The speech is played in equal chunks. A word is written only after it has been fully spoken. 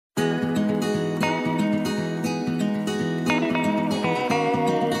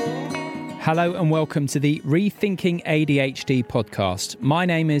Hello and welcome to the Rethinking ADHD podcast. My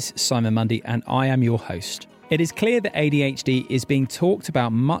name is Simon Mundy and I am your host. It is clear that ADHD is being talked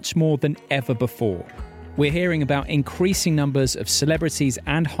about much more than ever before. We're hearing about increasing numbers of celebrities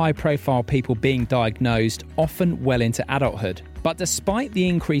and high-profile people being diagnosed, often well into adulthood. But despite the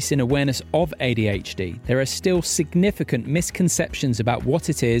increase in awareness of ADHD, there are still significant misconceptions about what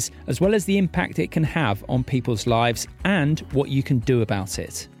it is, as well as the impact it can have on people's lives and what you can do about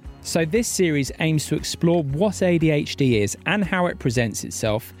it. So this series aims to explore what ADHD is and how it presents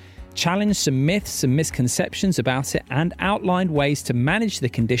itself, challenge some myths and misconceptions about it, and outline ways to manage the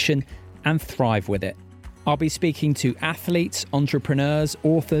condition and thrive with it. I'll be speaking to athletes, entrepreneurs,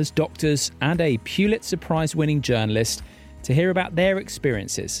 authors, doctors, and a Pulitzer Prize-winning journalist to hear about their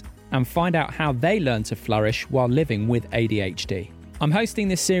experiences and find out how they learn to flourish while living with ADHD. I'm hosting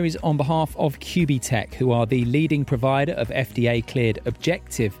this series on behalf of QB Tech, who are the leading provider of FDA-cleared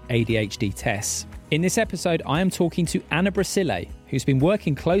objective ADHD tests. In this episode, I am talking to Anna Brasile, who's been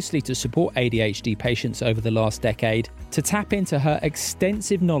working closely to support ADHD patients over the last decade, to tap into her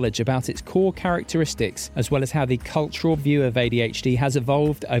extensive knowledge about its core characteristics, as well as how the cultural view of ADHD has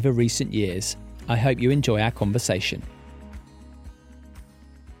evolved over recent years. I hope you enjoy our conversation.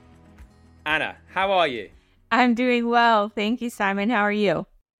 Anna, how are you? I'm doing well. Thank you, Simon. How are you?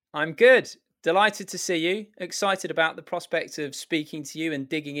 I'm good. Delighted to see you. Excited about the prospect of speaking to you and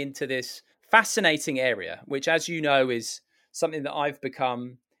digging into this fascinating area, which, as you know, is something that I've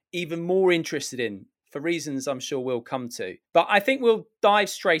become even more interested in for reasons I'm sure we'll come to. But I think we'll dive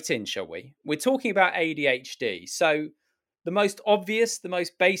straight in, shall we? We're talking about ADHD. So the most obvious, the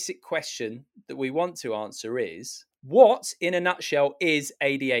most basic question that we want to answer is, what, in a nutshell, is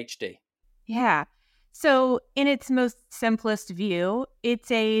ADHD? Yeah. So in its most simplest view, it's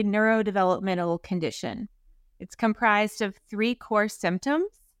a neurodevelopmental condition. It's comprised of 3 core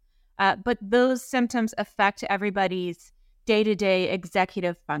symptoms, but those symptoms affect everybody's day-to-day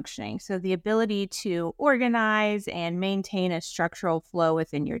executive functioning. So the ability to organize and maintain a structural flow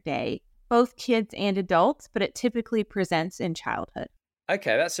within your day, both kids and adults, but it typically presents in childhood.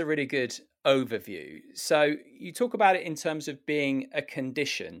 Okay, that's a really good overview. So you talk about it in terms of being a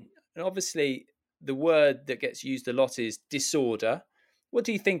condition, and obviously the word that gets used a lot is disorder. What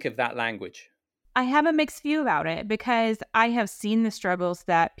do you think of that language? I have a mixed view about it because I have seen the struggles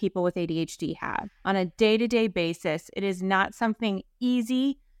that people with ADHD have. On a day-to-day basis, it is not something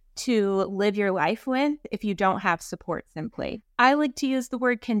easy to live your life with if you don't have support simply. I like to use the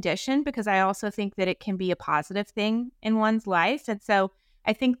word condition because I also think that it can be a positive thing in one's life. And so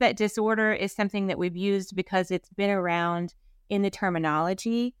I think that disorder is something that we've used because it's been around in the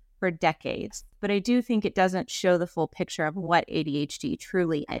terminology for decades. But I do think it doesn't show the full picture of what ADHD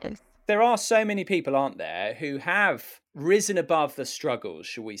truly is. There are so many people, aren't there, who have risen above the struggles,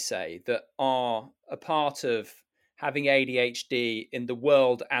 shall we say, that are a part of having ADHD in the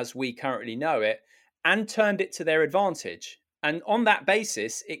world as we currently know it and turned it to their advantage. And on that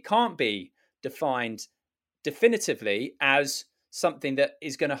basis, it can't be defined definitively as something that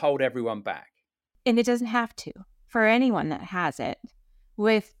is going to hold everyone back. And it doesn't have to. For anyone that has it,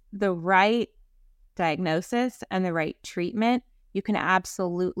 with the right diagnosis and the right treatment, you can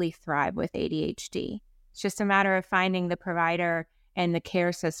absolutely thrive with ADHD. It's just a matter of finding the provider and the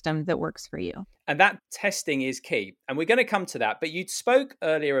care system that works for you. And that testing is key. And we're going to come to that. But you spoke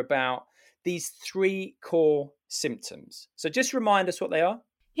earlier about these 3 core symptoms. So just remind us what they are.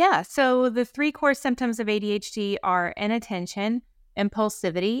 Yeah. So the 3 core symptoms of ADHD are inattention,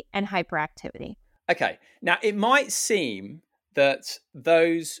 impulsivity, and hyperactivity. Okay. Now, it might seem that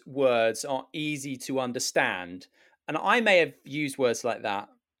those words are easy to understand. And I may have used words like that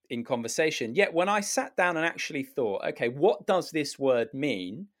in conversation. Yet when I sat down and actually thought, okay, what does this word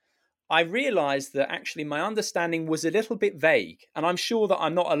mean? I realized that actually my understanding was a little bit vague. And I'm sure that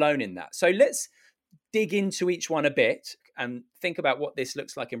I'm not alone in that. So let's dig into each one a bit and think about what this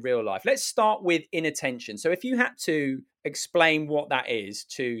looks like in real life. Let's start with inattention. So if you had to explain what that is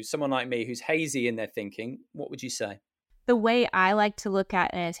to someone like me who's hazy in their thinking, what would you say? The way I like to look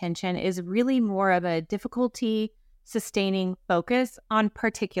at inattention is really more of a difficulty sustaining focus on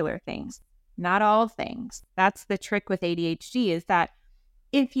particular things, not all things. That's the trick with ADHD, is that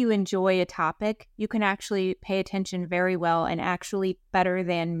if you enjoy a topic, you can actually pay attention very well and actually better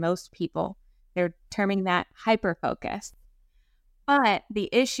than most people. They're terming that hyperfocus. But the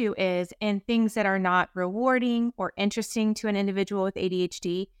issue is in things that are not rewarding or interesting to an individual with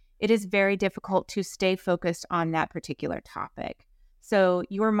ADHD, it is very difficult to stay focused on that particular topic. So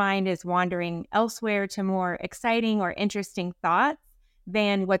your mind is wandering elsewhere to more exciting or interesting thoughts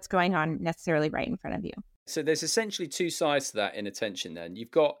than what's going on necessarily right in front of you. So there's essentially 2 sides to that inattention then. You've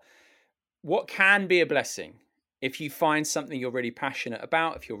got what can be a blessing if you find something you're really passionate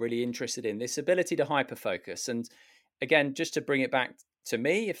about, if you're really interested in, this ability to hyperfocus. And again, just to bring it back to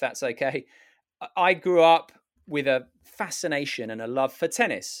me, if that's okay, I grew up with a fascination and a love for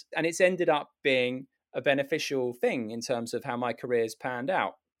tennis, and it's ended up being a beneficial thing in terms of how my career's panned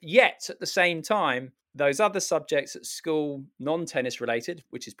out. Yet at the same time, those other subjects at school, non-tennis related,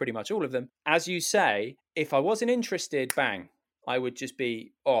 which is pretty much all of them, as you say, if I wasn't interested, bang, I would just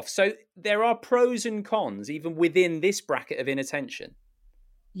be off. So there are pros and cons even within this bracket of inattention.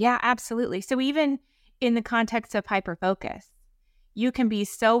 Yeah, absolutely. So even in the context of hyperfocus, you can be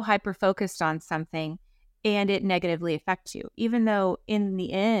so hyper-focused on something and it negatively affects you, even though in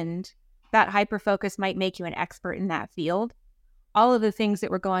the end, that hyperfocus might make you an expert in that field. All of the things that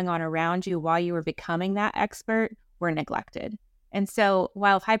were going on around you while you were becoming that expert were neglected. And so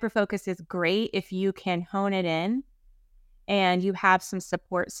while hyperfocus is great if you can hone it in and you have some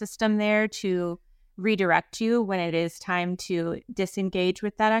support system there to redirect you when it is time to disengage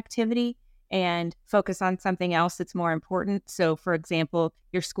with that activity and focus on something else that's more important. So, for example,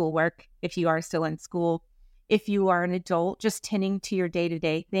 your schoolwork, if you are still in school, if you are an adult, just tending to your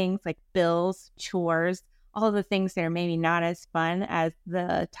day-to-day things like bills, chores, all of the things that are maybe not as fun as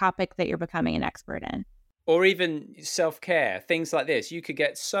the topic that you're becoming an expert in. Or even self-care, things like this. You could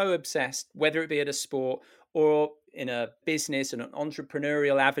get so obsessed, whether it be at a sport or in a business and an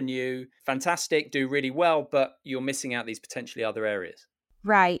entrepreneurial avenue, fantastic, do really well, but you're missing out these potentially other areas.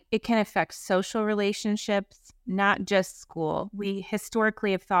 Right. It can affect social relationships, not just school. We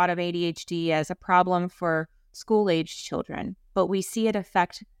historically have thought of ADHD as a problem for school-aged children, but we see it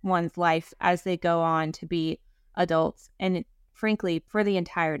affect one's life as they go on to be adults and, frankly, for the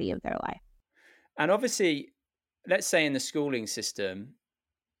entirety of their life. And obviously, let's say in the schooling system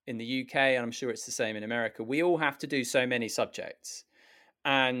in the UK, and I'm sure it's the same in America, we all have to do so many subjects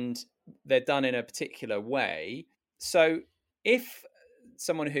and they're done in a particular way. So if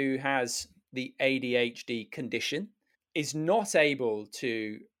someone who has the ADHD condition is not able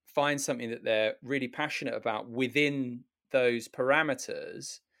to find something that they're really passionate about within those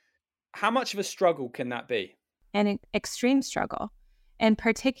parameters, how much of a struggle can that be? An extreme struggle, and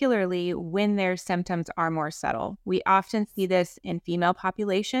particularly when their symptoms are more subtle. We often see this in female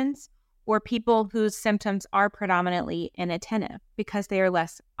populations or people whose symptoms are predominantly inattentive because they are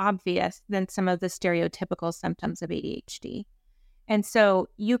less obvious than some of the stereotypical symptoms of ADHD. And so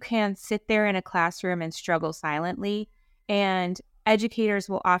you can sit there in a classroom and struggle silently, and educators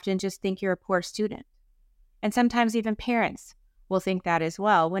will often just think you're a poor student. And sometimes even parents will think that as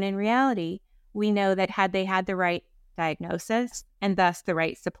well, when in reality, we know that had they had the right diagnosis and thus the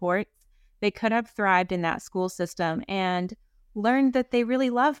right supports, they could have thrived in that school system and learned that they really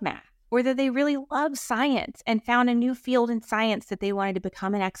love math or that they really love science and found a new field in science that they wanted to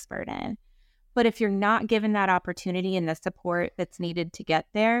become an expert in. But if you're not given that opportunity and the support that's needed to get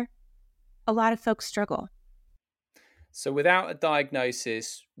there, a lot of folks struggle. So without a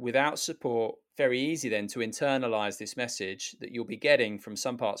diagnosis, without support, very easy then to internalize this message that you'll be getting from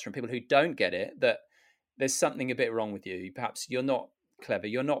some parts from people who don't get it, that there's something a bit wrong with you. Perhaps you're not clever,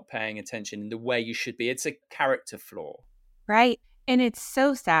 you're not paying attention in the way you should be. It's a character flaw. Right. And it's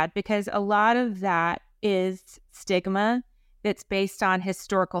so sad because a lot of that is stigma that's based on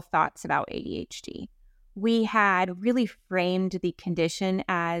historical thoughts about ADHD. We had really framed the condition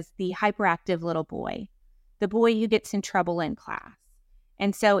as the hyperactive little boy, the boy who gets in trouble in class.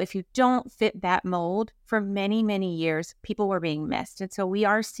 And so if you don't fit that mold, for many, many years, people were being missed. And so we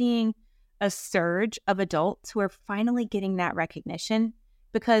are seeing a surge of adults who are finally getting that recognition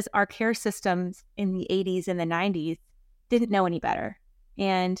because our care systems in the 80s and the 90s didn't know any better.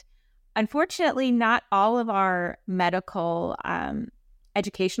 And unfortunately, not all of our medical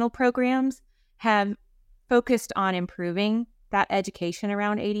educational programs have focused on improving that education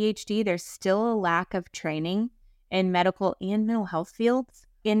around ADHD. There's still a lack of training in medical and mental health fields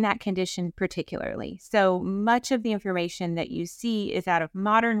in that condition particularly. So much of the information that you see is out of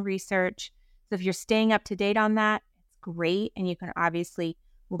modern research. So if you're staying up to date on that, it's great. And you can obviously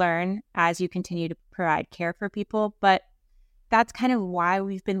learn as you continue to provide care for people. But that's kind of why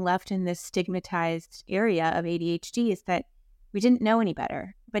we've been left in this stigmatized area of ADHD, is that we didn't know any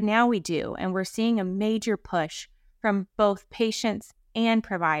better, but now we do. And we're seeing a major push from both patients and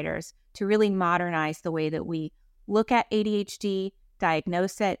providers to really modernize the way that we look at ADHD,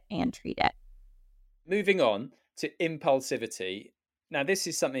 diagnose it, and treat it. Moving on to impulsivity. Now, this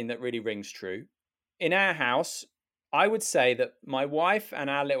is something that really rings true. In our house, I would say that my wife and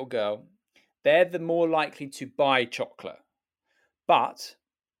our little girl, they're the more likely to buy chocolate. But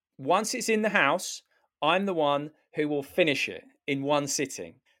once it's in the house, I'm the one who will finish it in one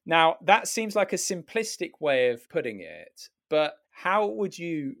sitting. Now, that seems like a simplistic way of putting it, but how would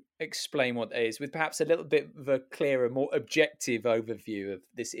you explain what that is with perhaps a little bit of a clearer, more objective overview of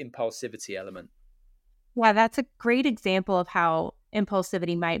this impulsivity element? Yeah, that's a great example of how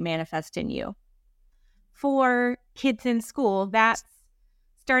impulsivity might manifest in you. For kids in school, that's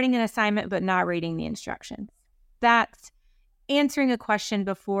starting an assignment but not reading the instructions. That's answering a question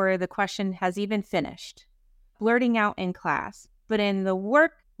before the question has even finished, blurting out in class. But in the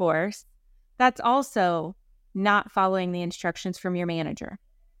workforce, that's also not following the instructions from your manager.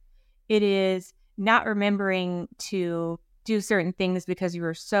 It is not remembering to do certain things because you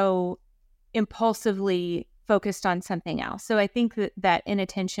were so impulsively focused on something else. So I think that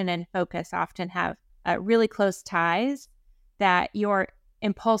inattention and focus often have really close ties, that your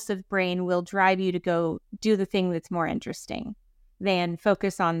impulsive brain will drive you to go do the thing that's more interesting than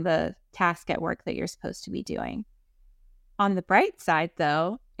focus on the task at work that you're supposed to be doing. On the bright side,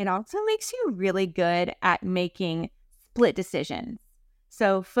 though, it also makes you really good at making split decisions.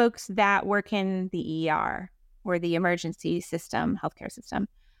 So folks that work in the ER or the emergency system, healthcare system,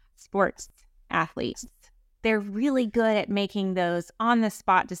 sports athletes, they're really good at making those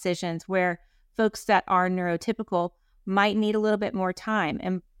on-the-spot decisions where folks that are neurotypical might need a little bit more time.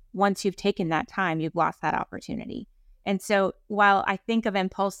 And once you've taken that time, you've lost that opportunity. And so while I think of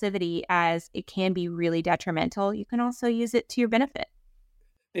impulsivity as it can be really detrimental, you can also use it to your benefit.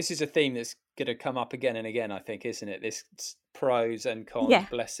 This is a theme that's going to come up again and again, I think, isn't it? This pros and cons, Yeah.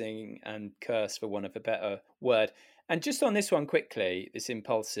 blessing and curse, for want of a better word. And just on this one quickly, this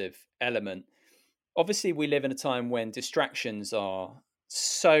impulsive element, obviously we live in a time when distractions are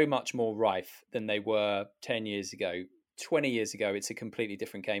so much more rife than they were 10 years ago. 20 years ago, it's a completely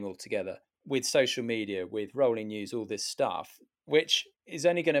different game altogether. With social media, with rolling news, all this stuff, which is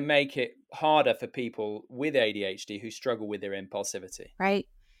only going to make it harder for people with ADHD who struggle with their impulsivity. Right.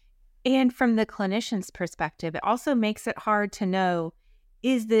 And from the clinician's perspective, it also makes it hard to know,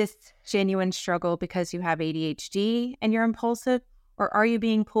 is this genuine struggle because you have ADHD and you're impulsive, or are you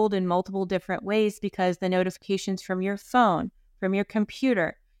being pulled in multiple different ways because the notifications from your phone, from your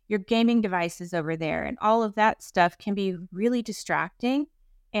computer, your gaming devices over there, and all of that stuff can be really distracting.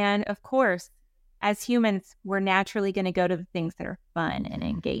 And of course, as humans, we're naturally going to go to the things that are fun and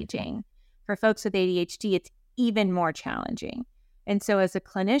engaging. For folks with ADHD, it's even more challenging. And so as a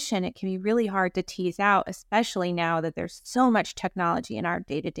clinician, it can be really hard to tease out, especially now that there's so much technology in our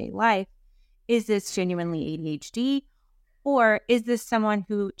day-to-day life. Is this genuinely ADHD? Or is this someone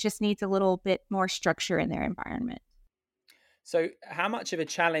who just needs a little bit more structure in their environment? So how much of a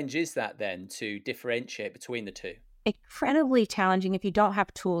challenge is that then to differentiate between the two? Incredibly challenging if you don't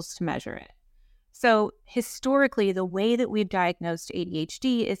have tools to measure it. So historically, the way that we've diagnosed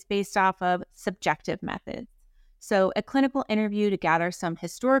ADHD is based off of subjective methods. So a clinical interview to gather some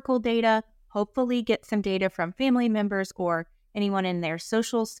historical data, hopefully get some data from family members or anyone in their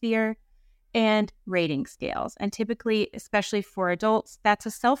social sphere, and rating scales. And typically, especially for adults, that's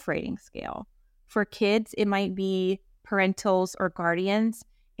a self-rating scale. For kids, it might be parentals or guardians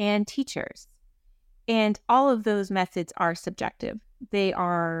and teachers. And all of those methods are subjective. They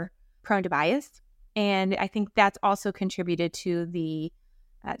are prone to bias. And I think that's also contributed to the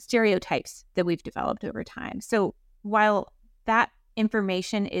stereotypes that we've developed over time. So while that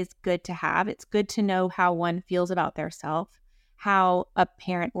information is good to have, it's good to know how one feels about their self, how a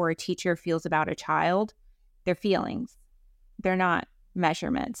parent or a teacher feels about a child. Their feelings. They're not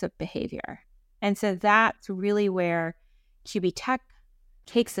measurements of behavior. And so that's really where QB Tech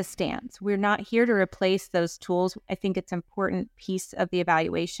takes a stance. We're not here to replace those tools. I think it's an important piece of the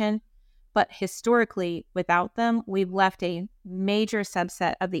evaluation. But historically, without them, we've left a major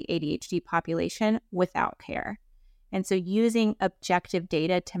subset of the ADHD population without care. And so using objective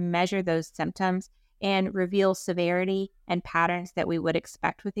data to measure those symptoms and reveal severity and patterns that we would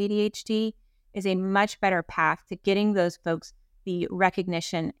expect with ADHD is a much better path to getting those folks the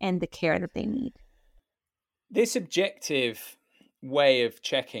recognition and the care that they need. This objective way of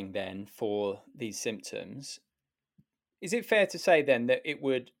checking then for these symptoms, is it fair to say then that it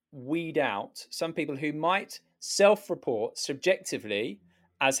would weed out some people who might self-report subjectively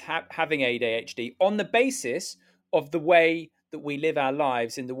as having ADHD on the basis of the way that we live our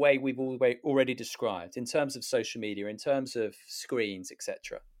lives in the way we've already described, in terms of social media, in terms of screens,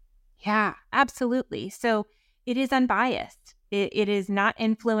 etc.? Yeah, absolutely. So it is unbiased. It is not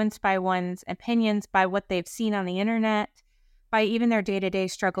influenced by one's opinions, by what they've seen on the internet, by even their day-to-day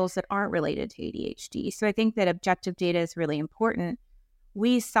struggles that aren't related to ADHD. So I think that objective data is really important.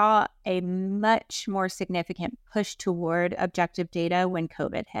 We saw a much more significant push toward objective data when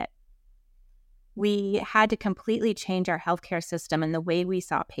COVID hit. We had to completely change our healthcare system and the way we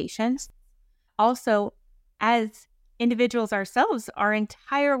saw patients. Also, as individuals ourselves, our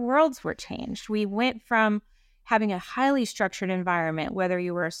entire worlds were changed. We went from having a highly structured environment, whether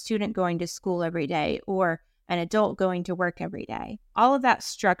you were a student going to school every day or an adult going to work every day. All of that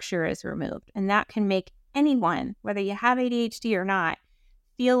structure is removed, and that can make anyone, whether you have ADHD or not,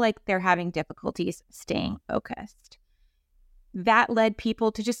 feel like they're having difficulties staying focused. That led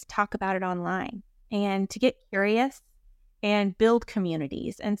people to just talk about it online and to get curious and build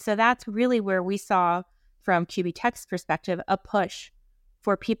communities. And so that's really where we saw, from QB Tech's perspective, a push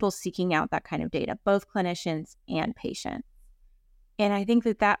for people seeking out that kind of data, both clinicians and patients. And I think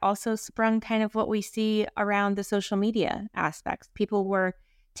that that also sprung kind of what we see around the social media aspects. People were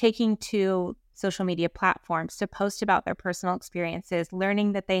taking to social media platforms to post about their personal experiences,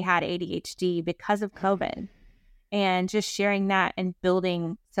 learning that they had ADHD because of COVID, and just sharing that and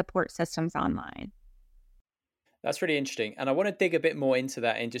building support systems online. That's really interesting. And I want to dig a bit more into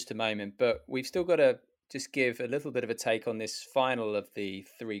that in just a moment, but we've still got to just give a little bit of a take on this final of the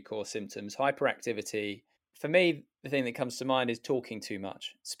 3 core symptoms, hyperactivity. For me, the thing that comes to mind is talking too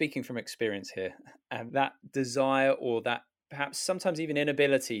much, speaking from experience here, and that desire, or that perhaps sometimes even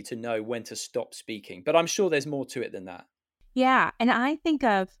inability to know when to stop speaking. But I'm sure there's more to it than that. Yeah. And I think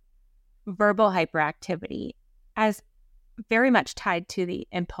of verbal hyperactivity as very much tied to the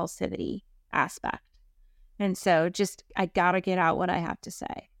impulsivity aspect. And so just, I got to get out what I have to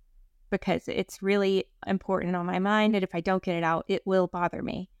say because it's really important on my mind. And if I don't get it out, it will bother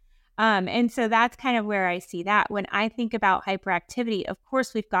me. And so that's kind of where I see that. When I think about hyperactivity, of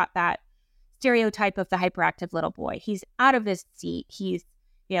course, we've got that stereotype of the hyperactive little boy. He's out of his seat. He's,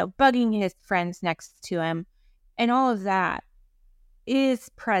 bugging his friends next to him. And all of that is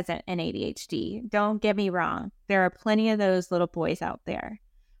present in ADHD. Don't get me wrong. There are plenty of those little boys out there.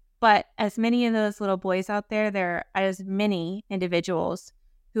 But as many of those little boys out there, there are as many individuals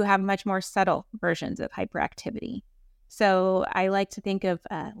who have much more subtle versions of hyperactivity. So I like to think of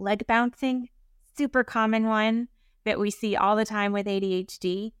leg bouncing, super common one that we see all the time with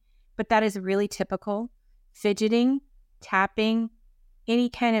ADHD, but that is really typical. Fidgeting, tapping, any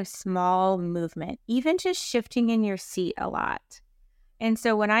kind of small movement, even just shifting in your seat a lot. And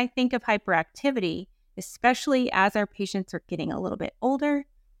so when I think of hyperactivity, especially as our patients are getting a little bit older,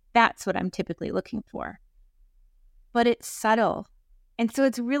 that's what I'm typically looking for. But it's subtle. And so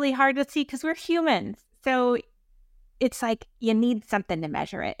it's really hard to see because we're humans. So it's like you need something to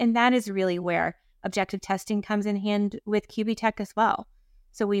measure it. And that is really where objective testing comes in hand with QB Tech as well.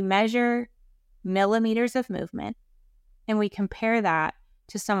 So we measure millimeters of movement and we compare that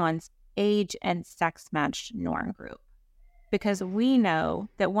to someone's age and sex matched norm group. Because we know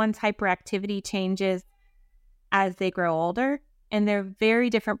that one's hyperactivity changes as they grow older, and they're very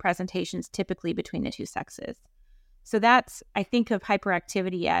different presentations typically between the two sexes. So that's, I think of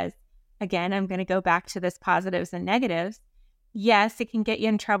hyperactivity as, again, I'm going to go back to this positives and negatives. Yes, it can get you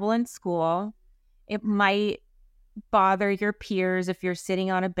in trouble in school. It might bother your peers if you're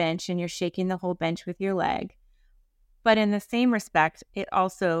sitting on a bench and you're shaking the whole bench with your leg. But in the same respect, it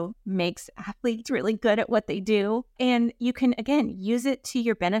also makes athletes really good at what they do. And you can, again, use it to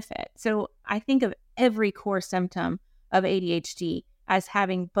your benefit. So I think of every core symptom of ADHD as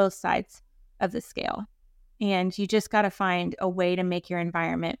having both sides of the scale. And you just got to find a way to make your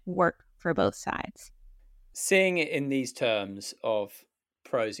environment work for both sides. Seeing it in these terms of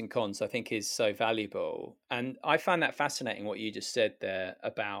pros and cons, I think, is so valuable. And I find that fascinating what you just said there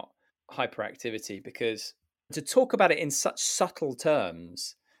about hyperactivity, because to talk about it in such subtle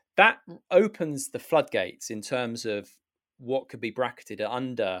terms, that opens the floodgates in terms of what could be bracketed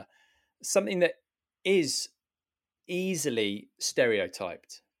under something that is easily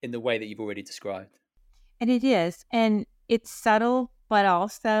stereotyped in the way that you've already described. And it is. And it's subtle, but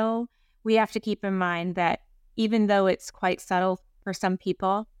also we have to keep in mind that even though it's quite subtle for some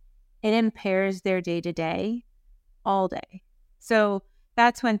people, it impairs their day-to-day all day. So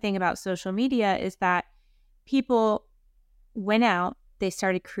that's one thing about social media is that people went out, they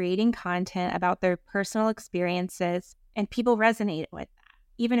started creating content about their personal experiences, and people resonated with that,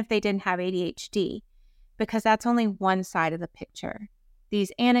 even if they didn't have ADHD, because that's only one side of the picture.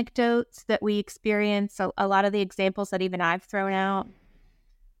 These anecdotes that we experience, a lot of the examples that even I've thrown out,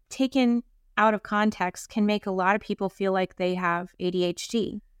 taken out of context, can make a lot of people feel like they have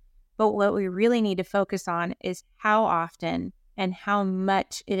ADHD. But what we really need to focus on is how often and how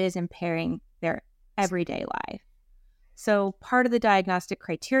much it is impairing their everyday life. So part of the diagnostic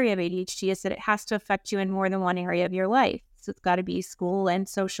criteria of ADHD is that it has to affect you in more than one area of your life. So it's got to be school and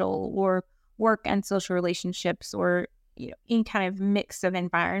social, or work and social relationships, or any kind of mix of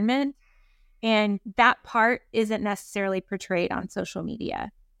environment. And that part isn't necessarily portrayed on social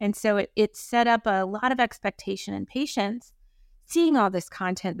media. And so it set up a lot of expectation in patients seeing all this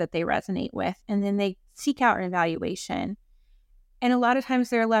content that they resonate with, and then they seek out an evaluation. And a lot of times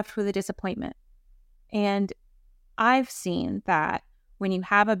they're left with a disappointment. And I've seen that when you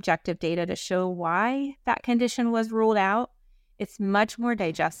have objective data to show why that condition was ruled out, it's much more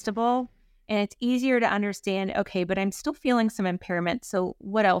digestible and it's easier to understand, okay, but I'm still feeling some impairment, so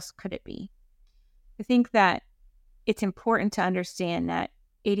what else could it be? I think that it's important to understand that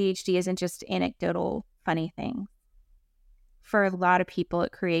ADHD isn't just anecdotal, funny thing. For a lot of people,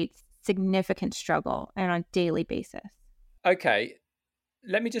 it creates significant struggle and on a daily basis. Okay,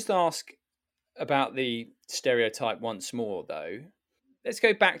 let me just ask about the stereotype once more, though. Let's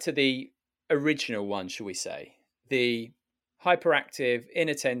go back to the original one, shall we say? The hyperactive,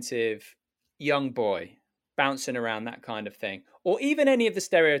 inattentive young boy bouncing around, that kind of thing. Or even any of the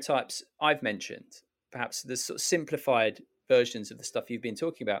stereotypes I've mentioned, perhaps the sort of simplified versions of the stuff you've been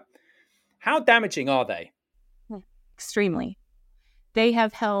talking about. How damaging are they? Extremely. They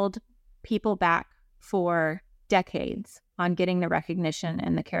have held people back for decades on getting the recognition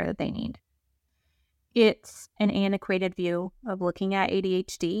and the care that they need. It's an antiquated view of looking at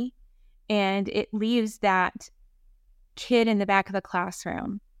ADHD, and it leaves that kid in the back of the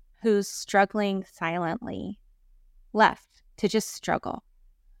classroom who's struggling silently left to just struggle.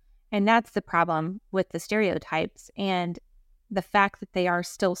 And that's the problem with the stereotypes and the fact that they are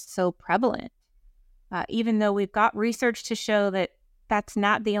still so prevalent. Even though we've got research to show that that's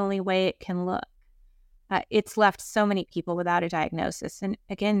not the only way it can look. It's left so many people without a diagnosis. And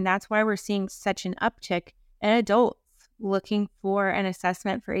again, that's why we're seeing such an uptick in adults looking for an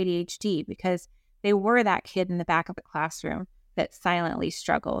assessment for ADHD, because they were that kid in the back of the classroom that silently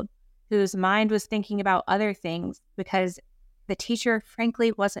struggled, whose mind was thinking about other things because the teacher,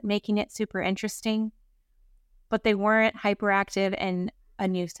 frankly, wasn't making it super interesting, but they weren't hyperactive and a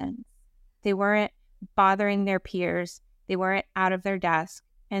nuisance. They weren't bothering their peers. They weren't out of their desk.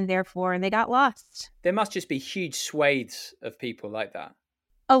 And therefore, they got lost. There must just be huge swathes of people like that.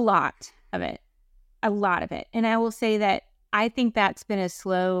 A lot of it. A lot of it. And I will say that I think that's been a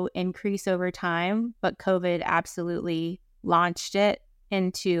slow increase over time, but COVID absolutely launched it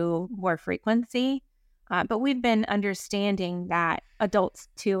into more frequency. But we've been understanding that adults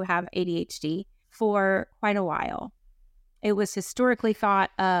too have ADHD for quite a while. It was historically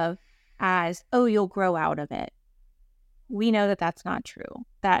thought of as, oh, you'll grow out of it. We know that that's not true,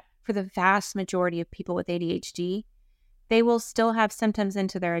 that for the vast majority of people with ADHD, they will still have symptoms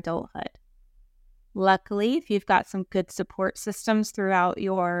into their adulthood. Luckily, if you've got some good support systems throughout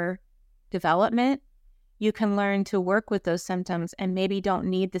your development, you can learn to work with those symptoms and maybe don't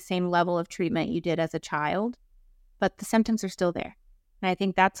need the same level of treatment you did as a child, but the symptoms are still there. And I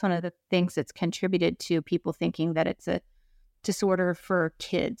think that's one of the things that's contributed to people thinking that it's a disorder for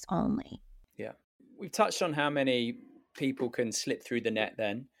kids only. Yeah. We've touched on how many people can slip through the net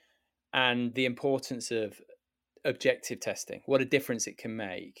then, and the importance of objective testing, what a difference it can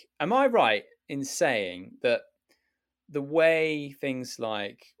make. Am I right in saying that the way things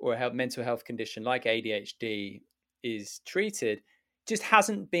like, or a mental health condition like ADHD is treated just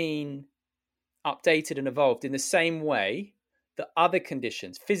hasn't been updated and evolved in the same way that other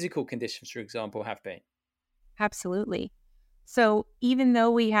conditions, physical conditions, for example, have been? Absolutely. So even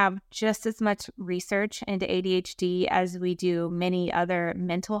though we have just as much research into ADHD as we do many other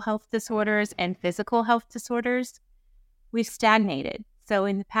mental health disorders and physical health disorders, we've stagnated. So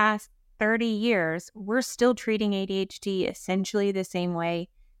in the past 30 years, we're still treating ADHD essentially the same way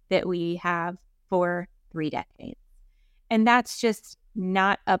that we have for 3 decades. And that's just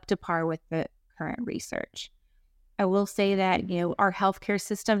not up to par with the current research. I will say that, our healthcare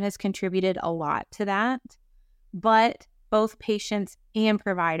system has contributed a lot to that, but both patients and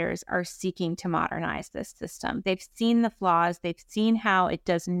providers are seeking to modernize this system. They've seen the flaws. They've seen how it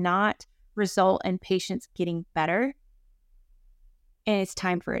does not result in patients getting better. And it's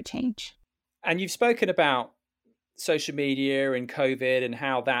time for a change. And you've spoken about social media and COVID and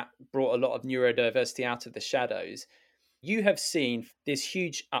how that brought a lot of neurodiversity out of the shadows. You have seen this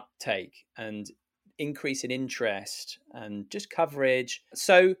huge uptake and increase in interest and just coverage.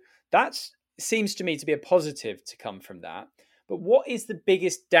 So that seems to me to be a positive to come from that. But what is the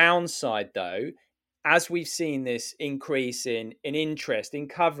biggest downside, though, as we've seen this increase in interest, in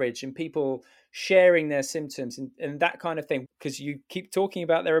coverage, and people sharing their symptoms and that kind of thing? Because you keep talking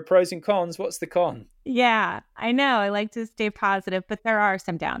about there are pros and cons. What's the con? Yeah, I know. I like to stay positive, but there are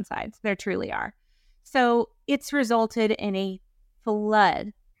some downsides. There truly are. So it's resulted in a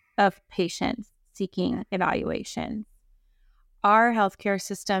flood of patients seeking evaluation. Our healthcare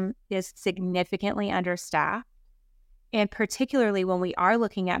system is significantly understaffed, and particularly when we are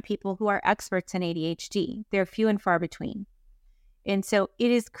looking at people who are experts in ADHD, they're few and far between. And so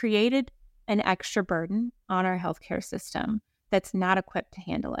it has created an extra burden on our healthcare system that's not equipped to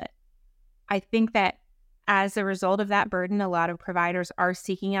handle it. I think that as a result of that burden, a lot of providers are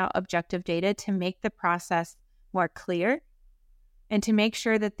seeking out objective data to make the process more clear and to make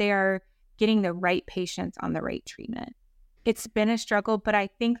sure that they are getting the right patients on the right treatment. It's been a struggle, but I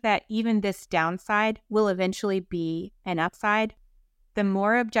think that even this downside will eventually be an upside. The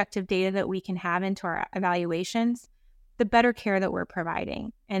more objective data that we can have into our evaluations, the better care that we're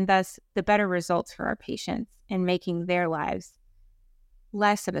providing, and thus the better results for our patients and making their lives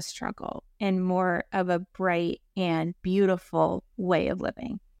less of a struggle and more of a bright and beautiful way of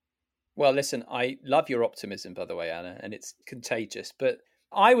living. Well, listen, I love your optimism, by the way, Anna, and it's contagious. But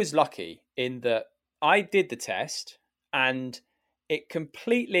I was lucky in that I did the test and it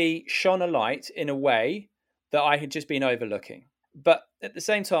completely shone a light in a way that I had just been overlooking. But at the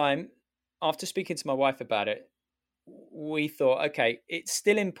same time, after speaking to my wife about it, we thought, okay, it's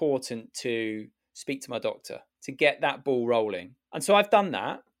still important to speak to my doctor to get that ball rolling. And so I've done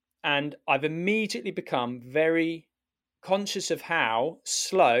that, and I've immediately become very conscious of how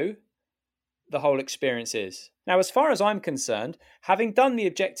slow the whole experience is. Now, as far as I'm concerned, having done the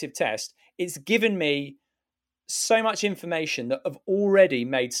objective test, it's given me so much information that have already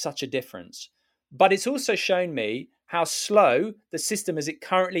made such a difference. But it's also shown me how slow the system as it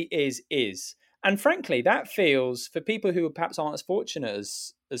currently is. And frankly, that feels, for people who perhaps aren't as fortunate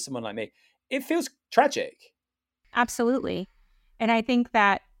as someone like me, it feels tragic. Absolutely. And I think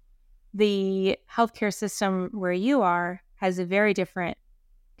that the healthcare system where you are has a very different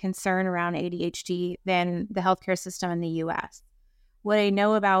concern around ADHD than the healthcare system in the US. What I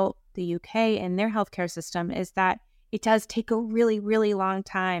know about the UK and their healthcare system is that it does take a really, really long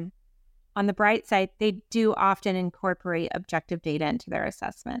time. On the bright side, they do often incorporate objective data into their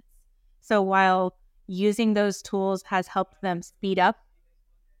assessments. So while using those tools has helped them speed up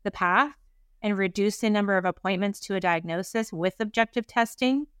the path and reduce the number of appointments to a diagnosis with objective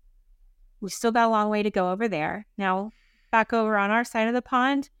testing, we've still got a long way to go over there. Now, back over on our side of the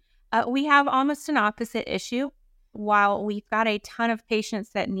pond, we have almost an opposite issue. While we've got a ton of patients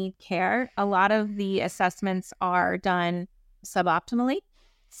that need care, a lot of the assessments are done suboptimally.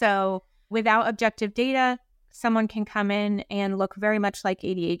 So without objective data, someone can come in and look very much like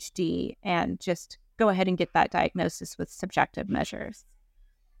ADHD and just go ahead and get that diagnosis with subjective measures.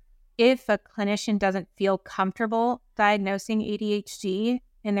 If a clinician doesn't feel comfortable diagnosing ADHD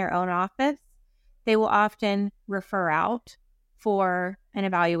in their own office, they will often refer out for an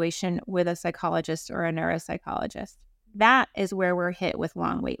evaluation with a psychologist or a neuropsychologist. That is where we're hit with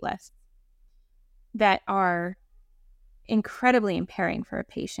long wait lists that are incredibly impairing for a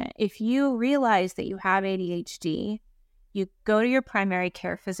patient. If you realize that you have ADHD, you go to your primary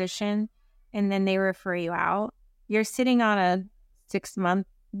care physician and then they refer you out, you're sitting on a 6-month,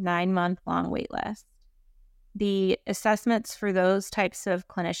 9-month long wait list. The assessments for those types of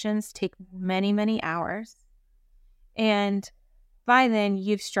clinicians take many, many hours. And by then,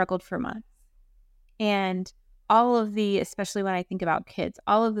 you've struggled for months. And all of the, especially when I think about kids,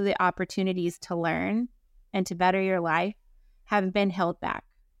 all of the opportunities to learn and to better your life have been held back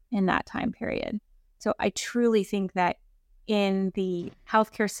in that time period. So I truly think that in the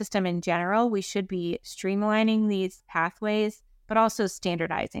healthcare system in general, we should be streamlining these pathways, but also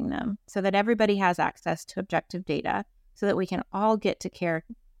standardizing them so that everybody has access to objective data so that we can all get to care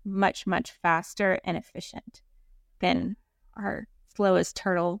much, much faster and efficient than our slow as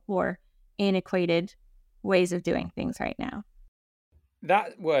turtle or antiquated ways of doing things right now.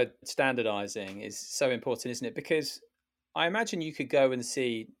 That word standardizing is so important, isn't it? Because I imagine you could go and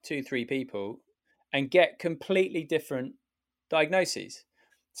see 2-3 people and get completely different diagnoses.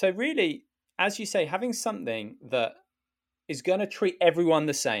 So really, as you say, having something that is going to treat everyone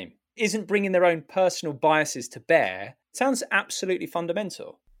the same, isn't bringing their own personal biases to bear, sounds absolutely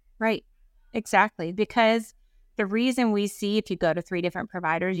fundamental. Right. Exactly. Because the reason we see if you go to 3 different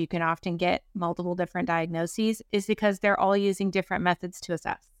providers, you can often get multiple different diagnoses is because they're all using different methods to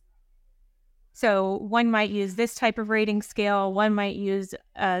assess. So one might use this type of rating scale, one might use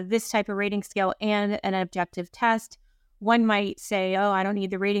this type of rating scale and an objective test. One might say, oh, I don't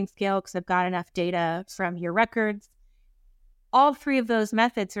need the rating scale because I've got enough data from your records. All 3 of those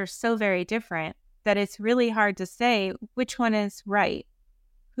methods are so very different that it's really hard to say which one is right.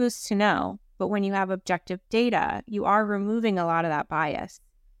 Who's to know? But when you have objective data, you are removing a lot of that bias.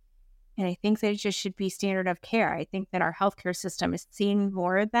 And I think that it just should be standard of care. I think that our healthcare system is seeing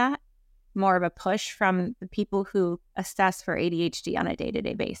more of that more of a push from the people who assess for ADHD on a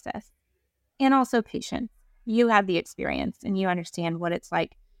day-to-day basis. And also patience. You have the experience and you understand what it's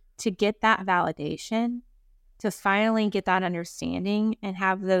like to get that validation, to finally get that understanding and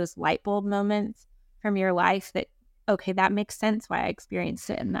have those light bulb moments from your life that, okay, that makes sense why I experienced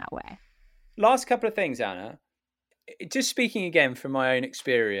it in that way. Last couple of things, Anna. Just speaking again from my own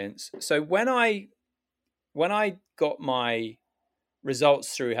experience. So when I got my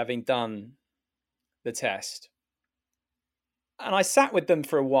results through having done the test, and I sat with them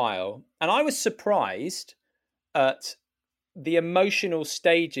for a while, and I was surprised at the emotional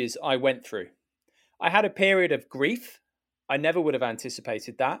stages I went through. I had a period of grief. I never would have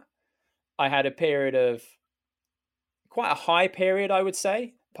anticipated that. I had a period of quite a high period, I would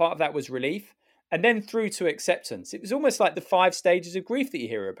say. Part of that was relief. And then through to acceptance. It was almost like the 5 stages of grief that you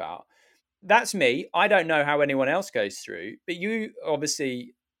hear about. That's me. I don't know how anyone else goes through, but you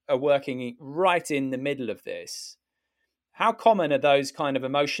obviously are working right in the middle of this. How common are those kind of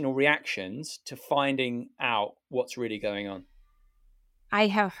emotional reactions to finding out what's really going on? I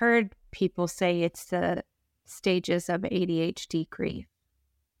have heard people say it's the stages of ADHD grief,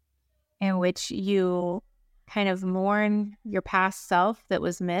 in which you kind of mourn your past self that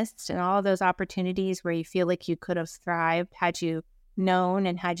was missed and all those opportunities where you feel like you could have thrived had you known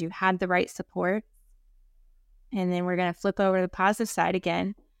and had you had the right support. And then we're going to flip over to the positive side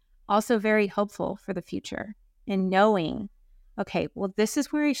again. Also very hopeful for the future and knowing, okay, well, this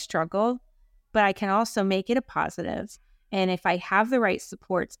is where I struggle, but I can also make it a positive. And if I have the right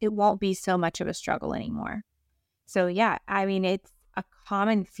supports, it won't be so much of a struggle anymore. So yeah, I mean, it's a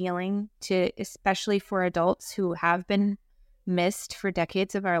common feeling to, especially for adults who have been missed for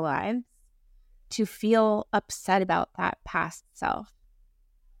decades of our lives, to feel upset about that past self.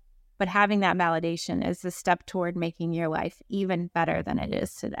 But having that validation is the step toward making your life even better than it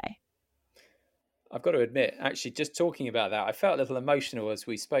is today. I've got to admit, actually, just talking about that, I felt a little emotional as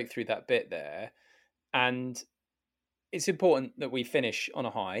we spoke through that bit there. And it's important that we finish on a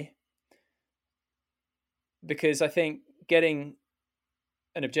high, because I think getting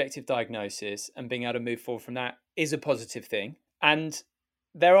an objective diagnosis and being able to move forward from that is a positive thing. And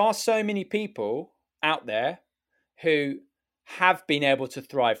there are so many people out there who have been able to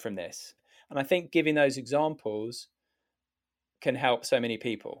thrive from this. And I think giving those examples can help so many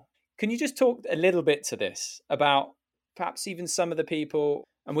people. Can you just talk a little bit to this about perhaps even some of the people,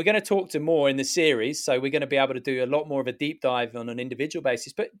 and we're going to talk to more in the series, so we're going to be able to do a lot more of a deep dive on an individual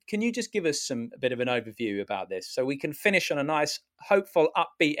basis, but can you just give us a bit of an overview about this so we can finish on a nice, hopeful,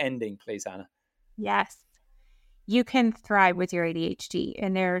 upbeat ending, please, Anna? Yes. You can thrive with your ADHD,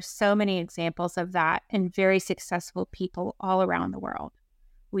 and there are so many examples of that in very successful people all around the world.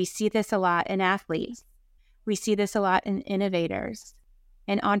 We see this a lot in athletes. We see this a lot in innovators,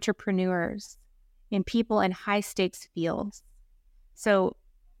 in entrepreneurs, in people in high-stakes fields. So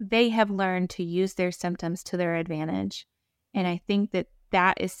they have learned to use their symptoms to their advantage. And I think that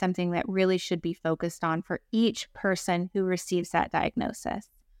that is something that really should be focused on for each person who receives that diagnosis.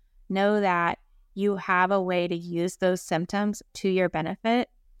 Know that you have a way to use those symptoms to your benefit.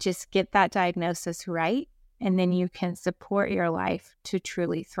 Just get that diagnosis right, and then you can support your life to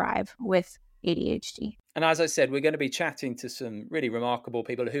truly thrive with ADHD. And as I said, we're going to be chatting to some really remarkable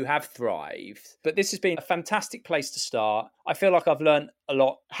people who have thrived. But this has been a fantastic place to start. I feel like I've learned a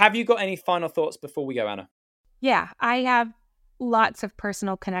lot. Have you got any final thoughts before we go, Anna? Yeah, I have lots of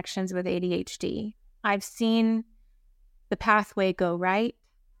personal connections with ADHD. I've seen the pathway go right.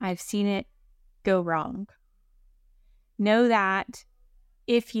 I've seen it go wrong. Know that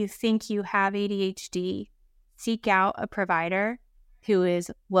if you think you have ADHD, seek out a provider who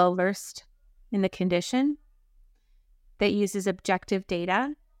is well-versed in the condition, that uses objective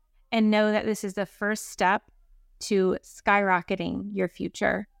data, and know that this is the first step to skyrocketing your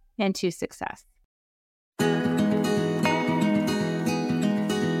future and to success.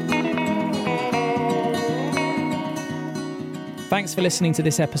 Thanks for listening to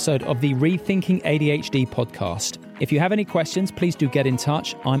this episode of the Rethinking ADHD podcast. If you have any questions, please do get in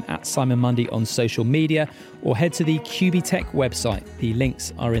touch. I'm at Simon Mundy on social media, or head to the QBTech website. The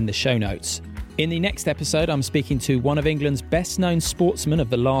links are in the show notes. In the next episode, I'm speaking to one of England's best-known sportsmen of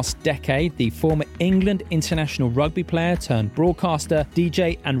the last decade, the former England international rugby player turned broadcaster,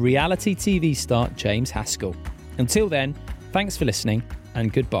 DJ and reality TV star James Haskell. Until then, thanks for listening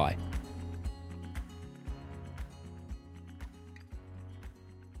and goodbye.